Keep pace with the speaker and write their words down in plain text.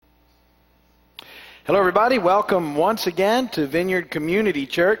Hello, everybody. Welcome once again to Vineyard Community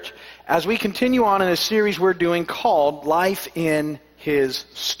Church as we continue on in a series we're doing called Life in His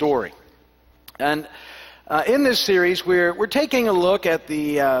Story. And in this series, we're taking a look at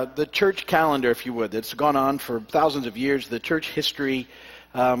the church calendar, if you would, that's gone on for thousands of years, the church history.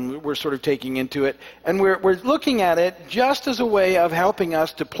 We're sort of taking into it. And we're looking at it just as a way of helping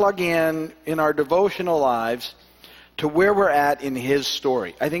us to plug in our devotional lives to where we're at in His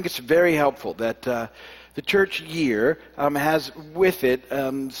story. I think it's very helpful that the church year has with it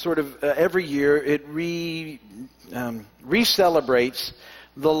every year it re-celebrates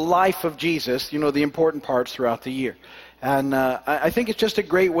the life of Jesus, the important parts throughout the year. And I think it's just a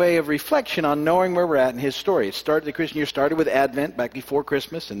great way of reflection on knowing where we're at in His story. The Christian year started with Advent back before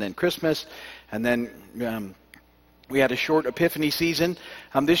Christmas, and then we had a short Epiphany season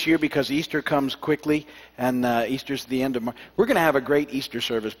this year because Easter comes quickly, and Easter's the end of March. We're going to have a great Easter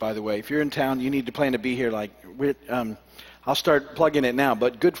service, by the way. If you're in town, you need to plan to be here. I'll start plugging it now.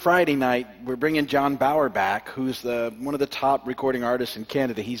 But Good Friday night, we're bringing John Bauer back, who's one of the top recording artists in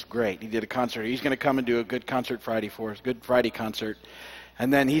Canada. He's great. He did a concert. He's going to come and do a good concert Friday for us, Good Friday concert.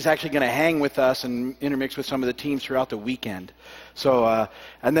 And then he's actually going to hang with us and intermix with some of the teams throughout the weekend. So,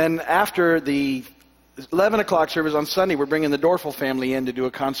 and then after the 11 o'clock service on Sunday, we're bringing the Dorfel family in to do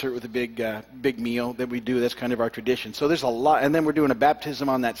a concert with a big meal that we do. That's kind of our tradition. So there's a lot. And then we're doing a baptism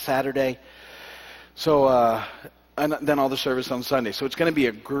on that Saturday. So, and then all the service on Sunday. So it's going to be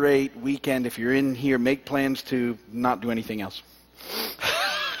a great weekend. If you're in here, make plans to not do anything else.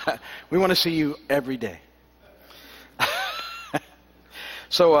 We want to see you every day.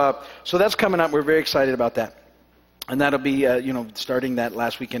 So that's coming up. We're very excited about that. And that'll be, starting that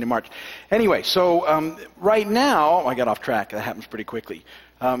last weekend in March. Anyway, so right now, I got off track. That happens pretty quickly.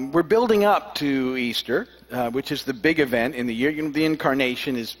 We're building up to Easter, which is the big event in the year. The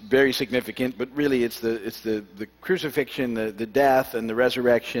incarnation is very significant, but really it's the crucifixion, the death, and the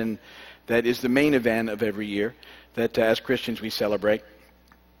resurrection that is the main event of every year that as Christians we celebrate.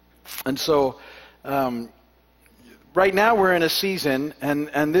 And so right now we're in a season,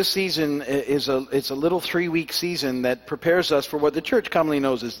 and this season is a little 3-week season that prepares us for what the church commonly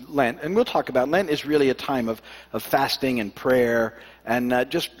knows as Lent. And we'll talk about Lent is really a time of fasting and prayer and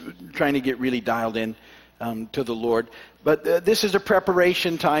just trying to get really dialed in to the Lord. But this is a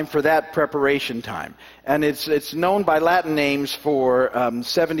preparation time for that preparation time. And it's known by Latin names for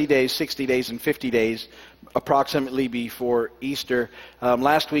 70 days, 60 days, and 50 days, approximately before Easter.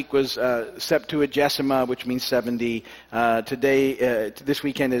 Last week was Septuagesima, which means 70. This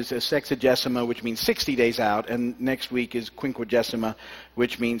weekend is Sexagesima, which means 60 days out. And next week is Quinquagesima,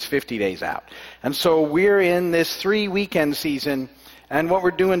 which means 50 days out. And so we're in this 3-weekend season. And what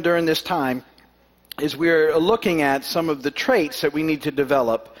we're doing during this time is we're looking at some of the traits that we need to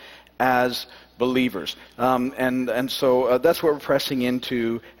develop as believers. And so that's what we're pressing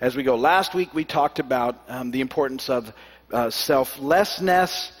into as we go. Last week we talked about the importance of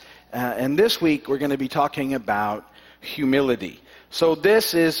selflessness. And this week we're going to be talking about humility. So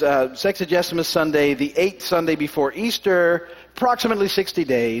this is Sexagesima Sunday, the 8th Sunday before Easter, approximately 60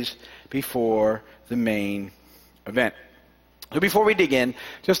 days before the main event. So before we dig in,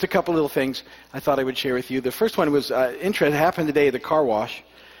 just a couple little things I thought I would share with you. The first one was interesting. It happened today at the car wash.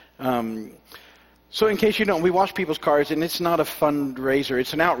 So in case you don't, we wash people's cars, and it's not a fundraiser.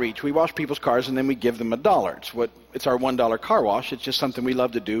 It's an outreach. We wash people's cars, and then we give them $1. It's our $1 car wash. It's just something we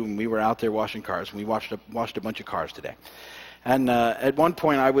love to do, and we were out there washing cars, and we washed a bunch of cars today. And at one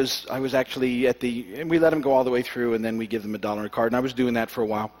point, I was actually and we let them go all the way through, and then we give them $1 a card. And I was doing that for a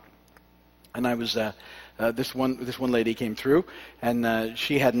while, and I was. This one lady came through, and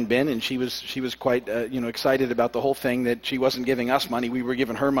she hadn't been, and she was quite excited about the whole thing that she wasn't giving us money. We were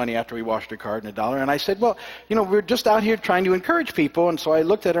giving her money after we washed her car and $1. And I said, well, we're just out here trying to encourage people. And so I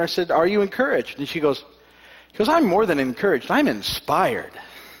looked at her and I said, are you encouraged? And she goes, I'm more than encouraged. I'm inspired.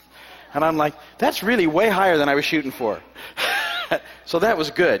 And I'm like, that's really way higher than I was shooting for. So that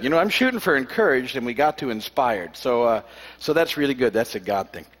was good. I'm shooting for encouraged, and we got to inspired. So that's really good. That's a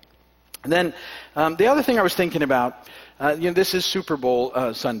God thing. And then the other thing I was thinking about, this is Super Bowl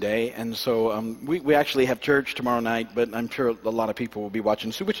Sunday, and so we actually have church tomorrow night, but I'm sure a lot of people will be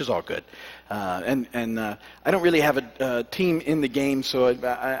watching, which is all good. And I don't really have a team in the game, so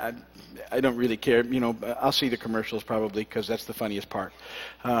I don't really care. I'll see the commercials probably because that's the funniest part.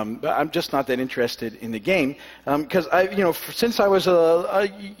 But I'm just not that interested in the game because since I was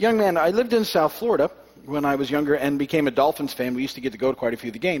a young man, I lived in South Florida when I was younger and became a Dolphins fan. We used to get to go to quite a few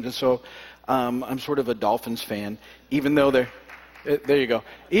of the games, and so I'm sort of a Dolphins fan, even though they're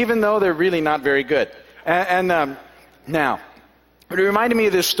even though they're really not very good. And now But it reminded me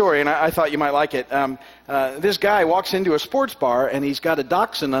of this story, and I thought you might like it. This guy walks into a sports bar, and he's got a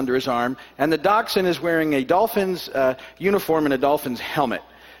dachshund under his arm, and the dachshund is wearing a Dolphins uniform and a Dolphins helmet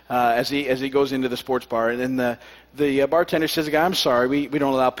as he goes into the sports bar. And then the bartender says to the guy, "I'm sorry, we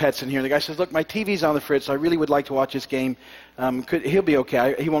don't allow pets in here." And the guy says, "Look, my TV's on the fridge, so I really would like to watch this game. He'll be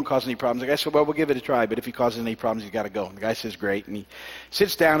okay. He won't cause any problems." The guy said, "Well, we'll give it a try, but if he causes any problems, you've got to go." And the guy says, "Great." And he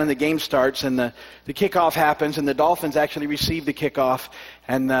sits down, and the game starts, and the kickoff happens, and the Dolphins actually receive the kickoff.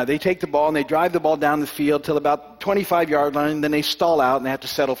 And they take the ball, and they drive the ball down the field till about 25-yard line, and then they stall out, and they have to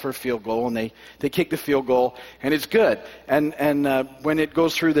settle for a field goal, and they kick the field goal, and it's good. And when it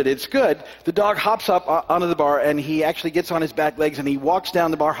goes through that it's good, the dog hops up onto the bar, and he actually gets on his back legs, and he walks down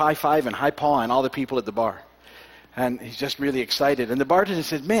the bar high-fiving, high-pawing all the people at the bar. And he's just really excited. And the bartender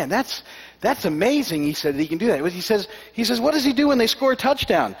says, "Man, that's amazing," he said, that he can do that. He says, "What does he do when they score a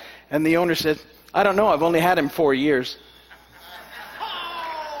touchdown?" And the owner said, "I don't know. I've only had him 4 years."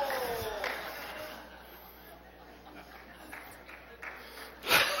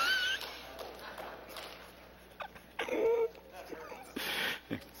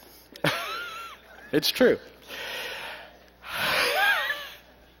 It's true.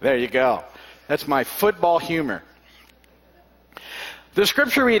 There you go. That's my football humor. The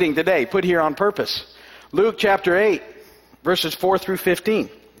scripture reading today, put here on purpose. Luke chapter 8, verses 4 through 15.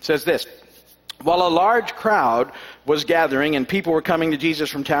 It says this: "While a large crowd was gathering and people were coming to Jesus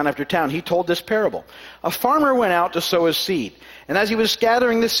from town after town, he told this parable. A farmer went out to sow his seed, and as he was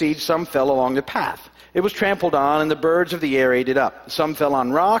scattering the seed, some fell along the path. It was trampled on, and the birds of the air ate it up. Some fell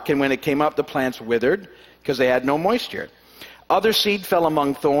on rock, and when it came up, the plants withered, because they had no moisture. Other seed fell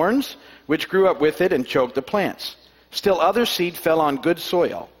among thorns, which grew up with it and choked the plants. Still other seed fell on good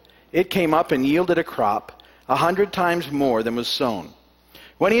soil. It came up and yielded a crop 100 times more than was sown.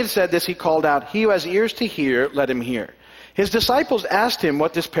 When he had said this, he called out, 'He who has ears to hear, let him hear.' His disciples asked him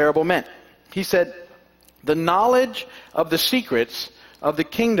what this parable meant. He said, 'The knowledge of the secrets of the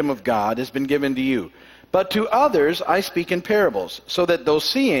kingdom of God has been given to you. But to others I speak in parables, so that though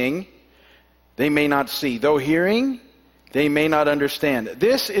seeing, they may not see. Though hearing, they may not understand.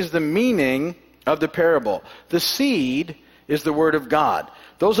 This is the meaning of the parable. The seed is the word of God.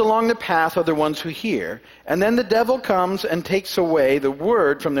 Those along the path are the ones who hear. And then the devil comes and takes away the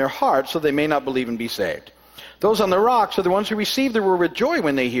word from their hearts, so they may not believe and be saved. Those on the rocks are the ones who receive the word with joy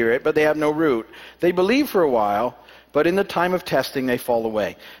when they hear it, but they have no root. They believe for a while, but in the time of testing they fall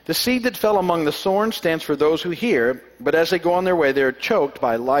away. The seed that fell among the thorns stands for those who hear, but as they go on their way, they are choked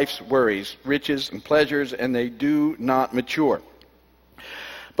by life's worries, riches, and pleasures, and they do not mature.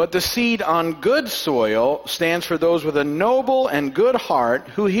 But the seed on good soil stands for those with a noble and good heart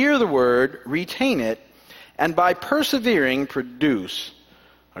who hear the word, retain it, and by persevering produce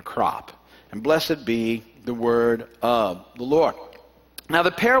a crop. And blessed be the word of the Lord." Now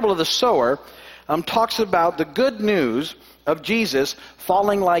the parable of the sower talks about the good news of Jesus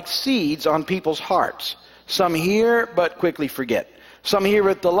falling like seeds on people's hearts. Some hear but quickly forget. Some hear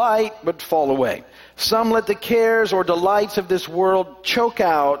with delight but fall away. Some let the cares or delights of this world choke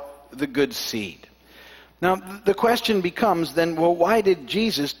out the good seed. Now the question becomes then, well, why did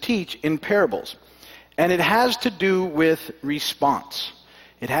Jesus teach in parables? And it has to do with response.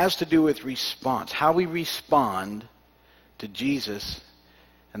 It has to do with response, how we respond to Jesus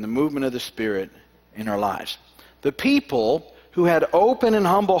and the movement of the Spirit in our lives. The people who had open and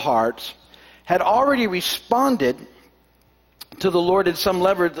humble hearts had already responded to the Lord at some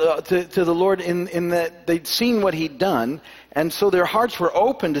level, to the Lord in that they'd seen what he'd done, and so their hearts were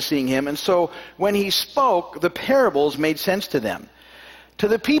open to seeing him, and so when he spoke, the parables made sense to them. To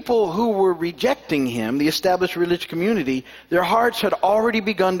the people who were rejecting him, the established religious community, their hearts had already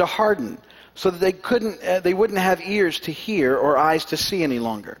begun to harden, so that they wouldn't have ears to hear or eyes to see any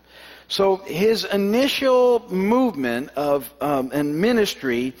longer. So his initial movement and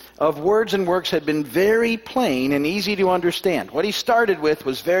ministry of words and works had been very plain and easy to understand. What he started with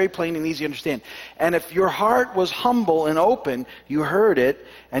was very plain and easy to understand. And if your heart was humble and open, you heard it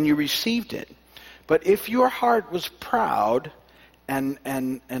and you received it. But if your heart was proud and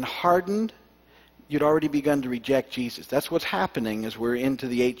hardened, you'd already begun to reject Jesus. That's what's happening as we're into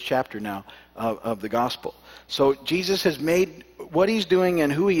the 8th chapter now of the gospel. So Jesus has made what he's doing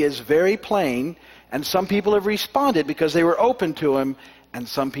and who he is very plain, and some people have responded because they were open to him, and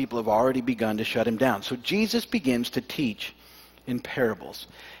some people have already begun to shut him down. So Jesus begins to teach in parables.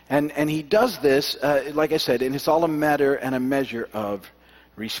 And he does this, like I said, and it's all a matter and a measure of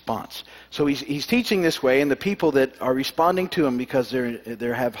response. So he's teaching this way, and the people that are responding to him because they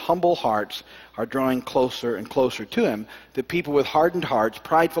have humble hearts are drawing closer and closer to him. The people with hardened hearts,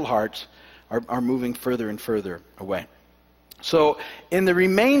 prideful hearts, are moving further and further away. So in the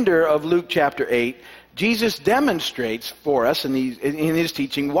remainder of Luke chapter 8, Jesus demonstrates for us in his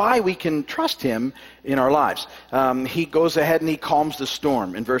teaching why we can trust him in our lives. He goes ahead and he calms the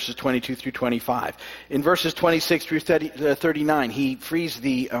storm in verses 22 through 25. In verses 26 through 39, he frees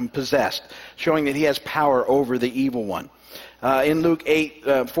the possessed, showing that he has power over the evil one. In Luke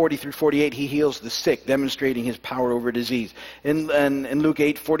 8, 40 through 48, he heals the sick, demonstrating his power over disease. In Luke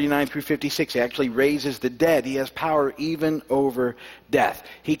 8, 49 through 56, he actually raises the dead. He has power even over death.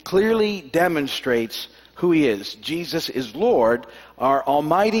 He clearly demonstrates who he is. Jesus is Lord, our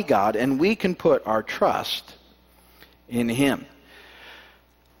Almighty God, and we can put our trust in him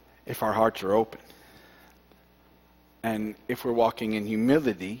if our hearts are open. And if we're walking in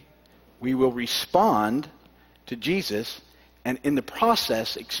humility, we will respond to Jesus and in the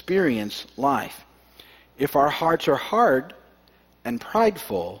process experience life. If our hearts are hard and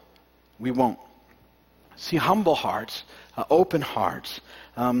prideful, we won't. See, humble hearts, open hearts,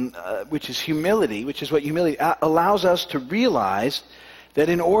 which is humility, which is what humility allows us to realize that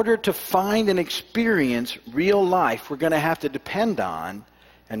in order to find and experience real life, we're going to have to depend on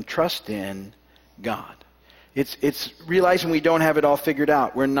and trust in God. It's realizing we don't have it all figured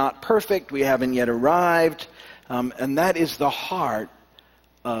out. We're not perfect. We haven't yet arrived. And that is the heart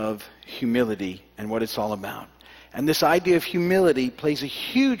of humility and what it's all about. And this idea of humility plays a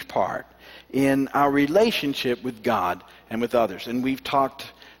huge part in our relationship with God and with others. And we've talked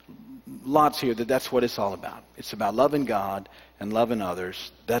lots here that that's what it's all about. It's about loving God and loving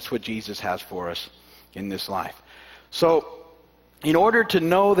others. That's what Jesus has for us in this life. So in order to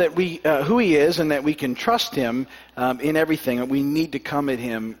know that who he is and that we can trust him in everything, we need to come at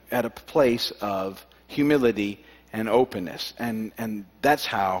him at a place of humility and openness. And that's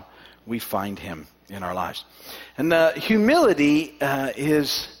how we find him in our lives. And humility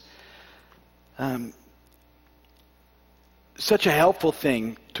is such a helpful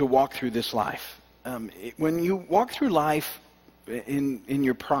thing to walk through this life. When you walk through life in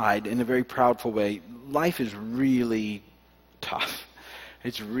your pride, in a very proudful way, life is really tough.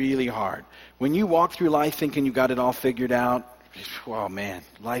 It's really hard. When you walk through life thinking you got it all figured out, oh man,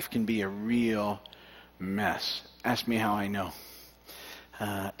 life can be a real mess. Ask me how I know.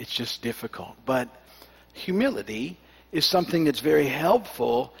 It's just difficult. But humility is something that's very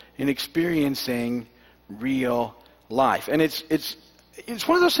helpful in experiencing real life. And it's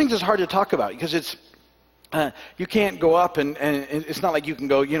one of those things that's hard to talk about because it's you can't go up and it's not like you can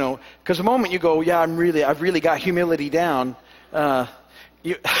go, because the moment you go, yeah, I've really got humility down,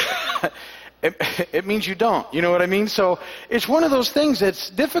 it means you don't. You know what I mean? So it's one of those things that's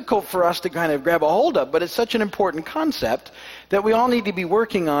difficult for us to kind of grab a hold of, but it's such an important concept that we all need to be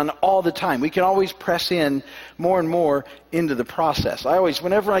working on all the time. We can always press in more and more into the process.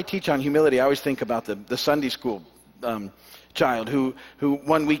 Whenever I teach on humility, I always think about the Sunday school child who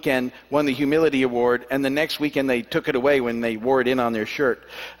one weekend won the humility award, and the next weekend they took it away when they wore it in on their shirt.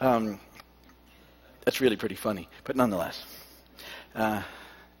 That's really pretty funny, but nonetheless.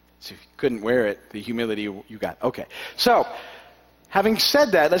 So if you couldn't wear it, the humility you got. Okay. So, having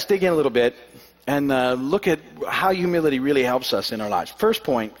said that, let's dig in a little bit and look at how humility really helps us in our lives. First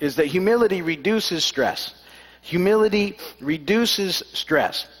point is that humility reduces stress. Humility reduces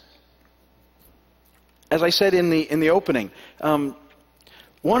stress. As I said in the opening,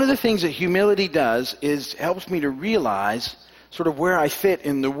 one of the things that humility does is helps me to realize sort of where I fit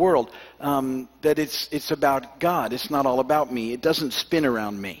in the world, that it's about God. It's not all about me. It doesn't spin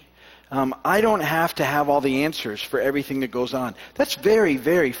around me. I don't have to have all the answers for everything that goes on. That's very,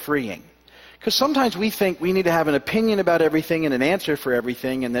 very freeing. Because sometimes we think we need to have an opinion about everything and an answer for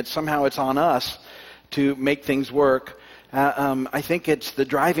everything, and that somehow it's on us to make things work. I think it's the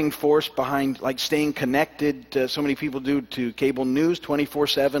driving force behind like staying connected, so many people do, to cable news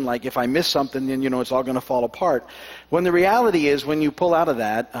 24/7. Like if I miss something, then it's all going to fall apart. When the reality is, when you pull out of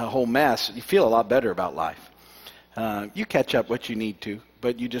that whole mess, you feel a lot better about life. You catch up what you need to,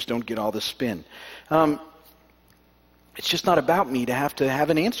 but you just don't get all the spin. It's just not about me to have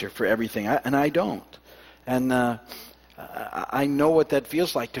an answer for everything, and I don't. And I know what that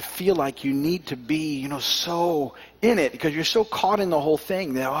feels like, to feel like you need to be, so in it because you're so caught in the whole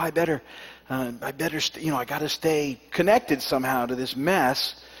thing that I got to stay connected somehow to this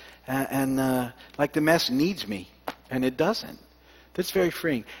mess, and like the mess needs me, and it doesn't. That's very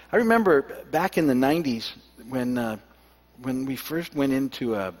freeing. I remember back in the 90s when we first went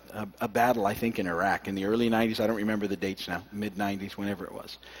into a battle, I think in Iraq, in the early 90s. I don't remember the dates now, mid-90s, whenever it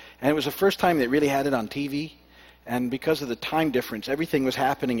was. And it was the first time they really had it on TV. And because of the time difference, everything was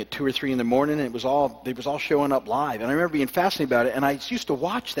happening at 2 or 3 in the morning, and it was all showing up live. And I remember being fascinated about it, and I used to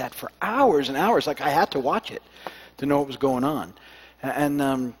watch that for hours and hours, like I had to watch it to know what was going on.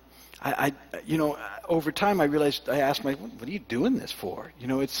 And over time I realized, I asked myself, what are you doing this for?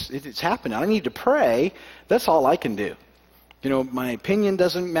 It's happening. I need to pray. That's all I can do. My opinion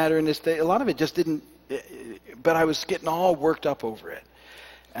doesn't matter in this day. A lot of it just didn't, but I was getting all worked up over it.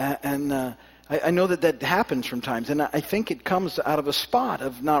 I know that happens from times, and I think it comes out of a spot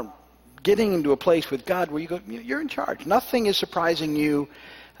of not getting into a place with God where you go, you're in charge. Nothing is surprising you.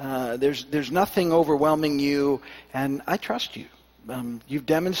 There's nothing overwhelming you, and I trust you. You've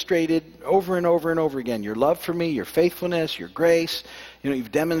demonstrated over and over and over again your love for me, your faithfulness, your grace.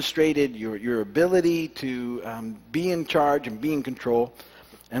 You've demonstrated your ability to be in charge and be in control.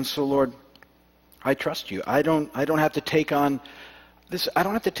 And so, Lord, I trust you. I don't have to take on this. I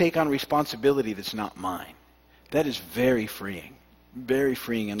don't have to take on responsibility that's not mine. That is very freeing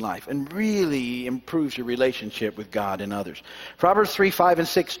in life, and really improves your relationship with God and others. Proverbs 3, 5, and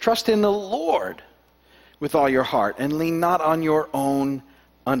 6. Trust in the Lord with all your heart, and lean not on your own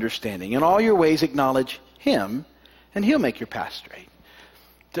understanding. In all your ways acknowledge Him, and He'll make your path straight.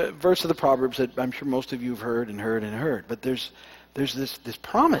 The verse of the Proverbs that I'm sure most of you have heard and heard and heard, but there's this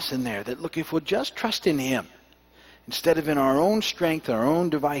promise in there that, look, if we'll just trust in Him, instead of in our own strength, our own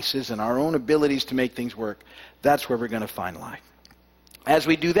devices, and our own abilities to make things work, that's where we're going to find life. As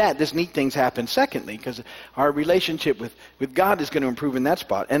we do that, this neat things happen secondly, because our relationship with God is going to improve in that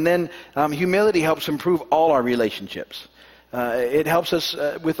spot. And then humility helps improve all our relationships. It helps us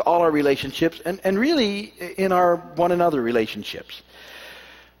with all our relationships, and really in our one another relationships.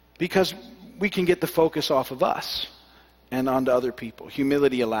 Because we can get the focus off of us and onto other people.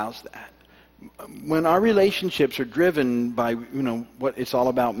 Humility allows that. When our relationships are driven by, what it's all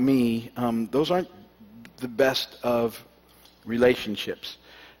about me, those aren't the best of relationships.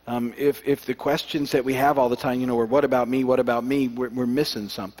 If the questions that we have all the time, we're what about me, we're missing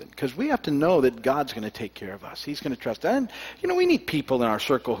something. Because we have to know that God's going to take care of us. He's going to trust us. And, we need people in our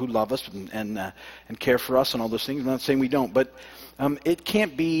circle who love us and care for us and all those things. I'm not saying we don't. But it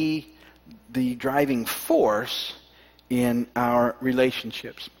can't be the driving force in our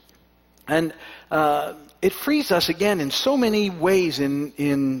relationships. And it frees us, again, in so many ways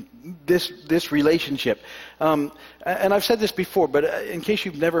in this relationship. And I've said this before, but in case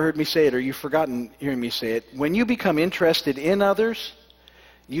you've never heard me say it or you've forgotten hearing me say it, when you become interested in others,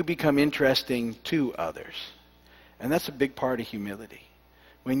 you become interesting to others. And that's a big part of humility.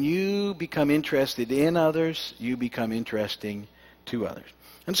 When you become interested in others, you become interesting to others.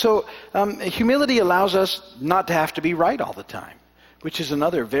 And so humility allows us not to have to be right all the time, which is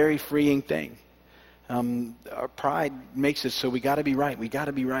another very freeing thing. Our pride makes it so we got to be right.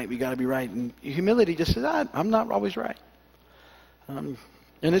 And humility just says, I'm not always right. And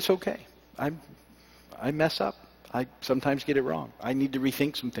it's okay. I mess up. I sometimes get it wrong. I need to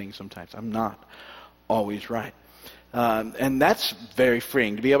rethink some things sometimes. I'm not always right. And that's very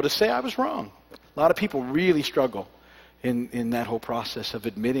freeing, to be able to say I was wrong. A lot of people really struggle in that whole process of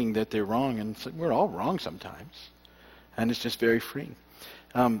admitting that they're wrong. And we're all wrong sometimes. And it's just very freeing.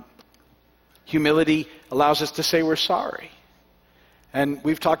 Humility allows us to say we're sorry. And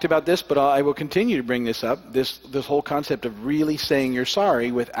we've talked about this, but I will continue to bring this up, this whole concept of really saying you're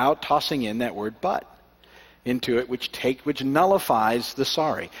sorry without tossing in that word but into it, which nullifies the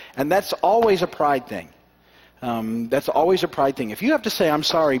sorry. And that's always a pride thing. That's always a pride thing. If you have to say, I'm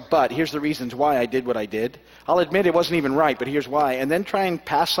sorry, but here's the reasons why I did what I did. I'll admit it wasn't even right, but here's why. And then try and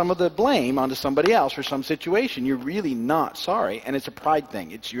pass some of the blame onto somebody else for some situation. You're really not sorry, and it's a pride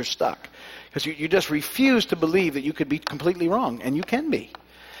thing. You're stuck. Because you just refuse to believe that you could be completely wrong, and you can be.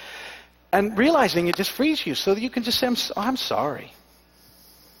 And realizing it just frees you so that you can just say, I'm sorry.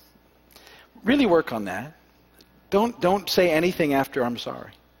 Really work on that. Don't say anything after I'm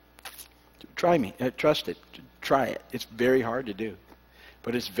sorry. Try me. Trust it. Try it. It's very hard to do,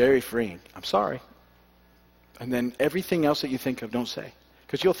 but it's very freeing. I'm sorry. And then everything else that you think of, don't say.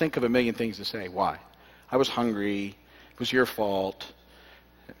 Because you'll think of a million things to say. Why? I was hungry. It was your fault.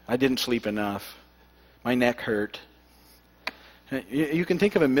 I didn't sleep enough. My neck hurt. You can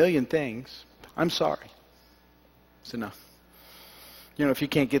think of a million things. I'm sorry. It's enough. If you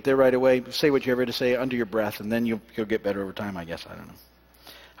can't get there right away, say what you're ever to say under your breath, and then you'll get better over time, I guess. I don't know.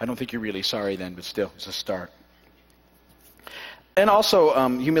 I don't think you're really sorry then, but still, it's a start. And also,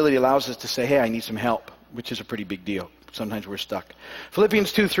 humility allows us to say, hey, I need some help, which is a pretty big deal. Sometimes we're stuck.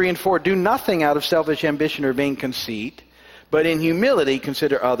 Philippians 2, 3, and 4, do nothing out of selfish ambition or vain conceit, but in humility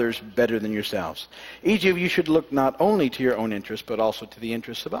consider others better than yourselves. Each of you should look not only to your own interests, but also to the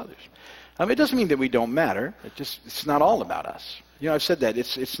interests of others. It doesn't mean that we don't matter. It's not all about us. I've said that.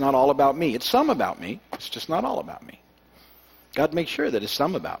 It's not all about me. It's some about me. It's just not all about me. God makes sure that it's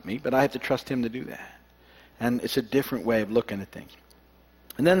some about me, but I have to trust Him to do that. And it's a different way of looking at things.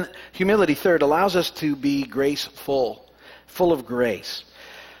 And then humility, third, allows us to be graceful, full of grace.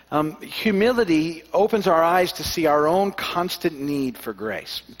 Humility opens our eyes to see our own constant need for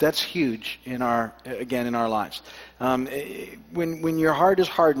grace. That's huge in our lives. When your heart is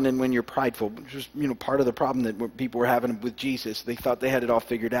hardened and when you're prideful, which is part of the problem that people were having with Jesus, they thought they had it all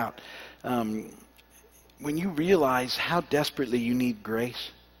figured out. When you realize how desperately you need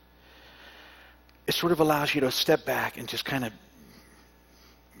grace, it sort of allows you to step back and just kind of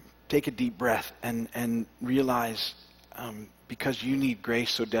take a deep breath and realize, because you need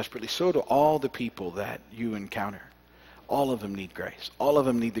grace so desperately, so do all the people that you encounter. All of them need grace. All of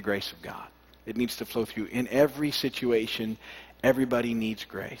them need the grace of God. It needs to flow through. In every situation, everybody needs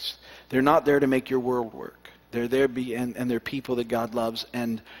grace. They're not there to make your world work. They're there and they're people that God loves,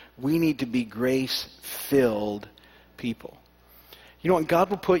 and we need to be grace-filled people. And God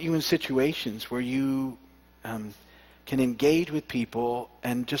will put you in situations where you can engage with people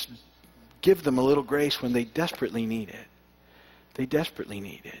and just give them a little grace when they desperately need it. They desperately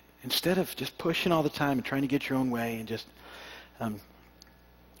need it. Instead of just pushing all the time and trying to get your own way and just...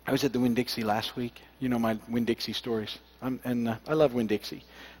 I was at the Winn-Dixie last week. My Winn-Dixie stories. I love Winn-Dixie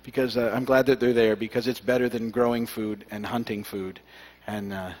because I'm glad that they're there, because it's better than growing food and hunting food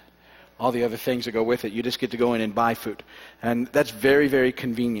and all the other things that go with it. You just get to go in and buy food. And that's very, very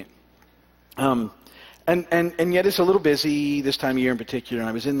convenient. And yet it's a little busy this time of year in particular. And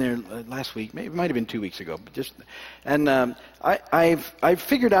I was in there last week. Maybe it might have been 2 weeks ago. I've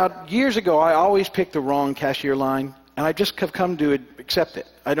figured out years ago I always pick the wrong cashier line. And I just have come to accept it.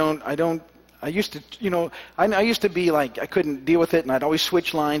 I used to be like, I couldn't deal with it, and I'd always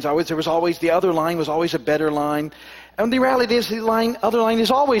switch lines. The other line was always a better line. And the reality is the other line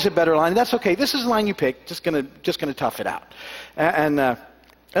is always a better line. That's okay. This is the line you pick. Just gonna tough it out.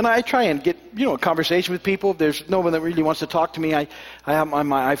 And I try and get, a conversation with people. If there's no one that really wants to talk to me, I have on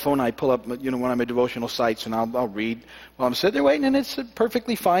my iPhone, I pull up, one of my devotional sites, and I'll read while I'm sitting there waiting, and it's a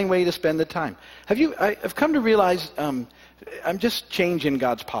perfectly fine way to spend the time. I've come to realize I'm just change in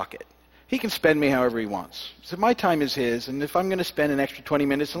God's pocket. He can spend me however he wants. So my time is his, and if I'm going to spend an extra 20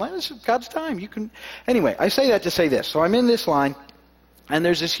 minutes in line, this is God's time. Anyway, I say that to say this. So I'm in this line, and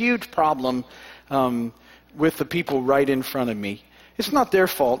there's this huge problem with the people right in front of me. It's not their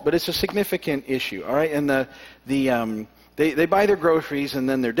fault, but it's a significant issue, all right? And they buy their groceries, and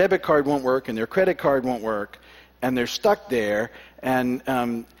then their debit card won't work, and their credit card won't work, and they're stuck there. And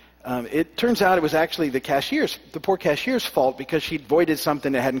it turns out it was actually the poor cashier's fault, because she'd voided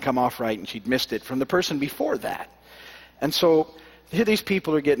something that hadn't come off right, and she'd missed it from the person before that. And so here these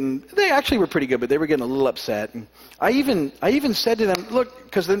people are they actually were pretty good, but they were getting a little upset. And I even said to them, look,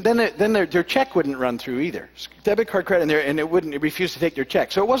 because then their check wouldn't run through either. Debit card, credit, and it refused to take their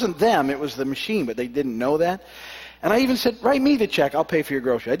check. So it wasn't them, it was the machine, but they didn't know that. And I even said, write me the check, I'll pay for your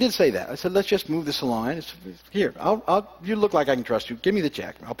grocery. I did say that. I said, let's just move this along. Here, you look like I can trust you. Give me the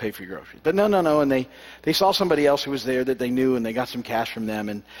check, I'll pay for your groceries. But no. And they saw somebody else who was there that they knew, and they got some cash from them.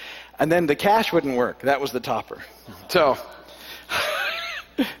 And then the cash wouldn't work. That was the topper. So...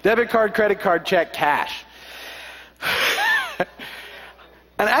 debit card, credit card, check, cash.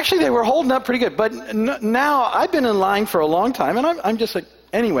 And actually they were holding up pretty good. But now I've been in line for a long time, and I'm just like,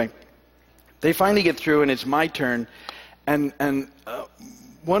 anyway, they finally get through, and it's my turn. And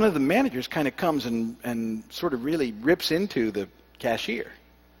one of the managers kind of comes and sort of really rips into the cashier.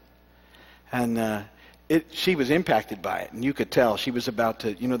 And she was impacted by it, and you could tell she was about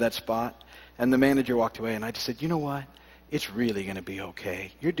to, that spot. And the manager walked away, and I just said, you know what? It's really going to be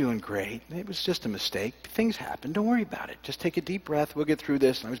okay. You're doing great. It was just a mistake. Things happen. Don't worry about it. Just take a deep breath. We'll get through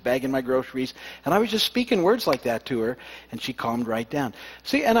this. And I was bagging my groceries. And I was just speaking words like that to her. And she calmed right down.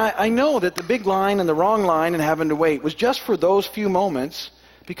 See, and I know that the big line and the wrong line and having to wait was just for those few moments,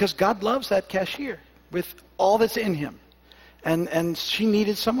 because God loves that cashier with all that's in him. And she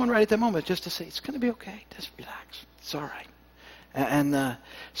needed someone right at that moment just to say, it's going to be okay. Just relax. It's all right. And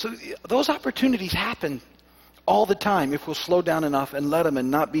so those opportunities happen all the time if we'll slow down enough and let him,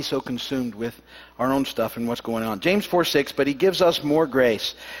 and not be so consumed with our own stuff and what's going on. James 4:6, but he gives us more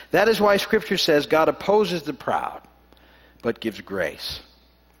grace. That is why Scripture says God opposes the proud, but gives grace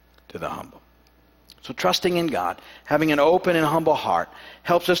to the humble. So trusting in God, having an open and humble heart,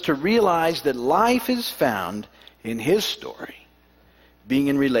 helps us to realize that life is found in his story, being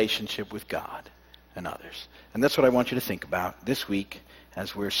in relationship with God and others. And that's what I want you to think about this week,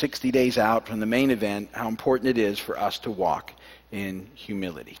 as we're 60 days out from the main event, how important it is for us to walk in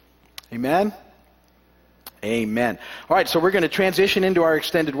humility. Amen? Amen. All right, so we're going to transition into our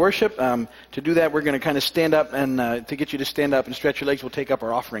extended worship. To do that, we're going to kind of stand up, and to get you to stand up and stretch your legs, we'll take up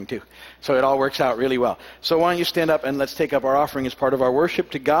our offering too. So it all works out really well. So why don't you stand up and let's take up our offering as part of our worship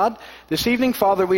to God this evening. Father, we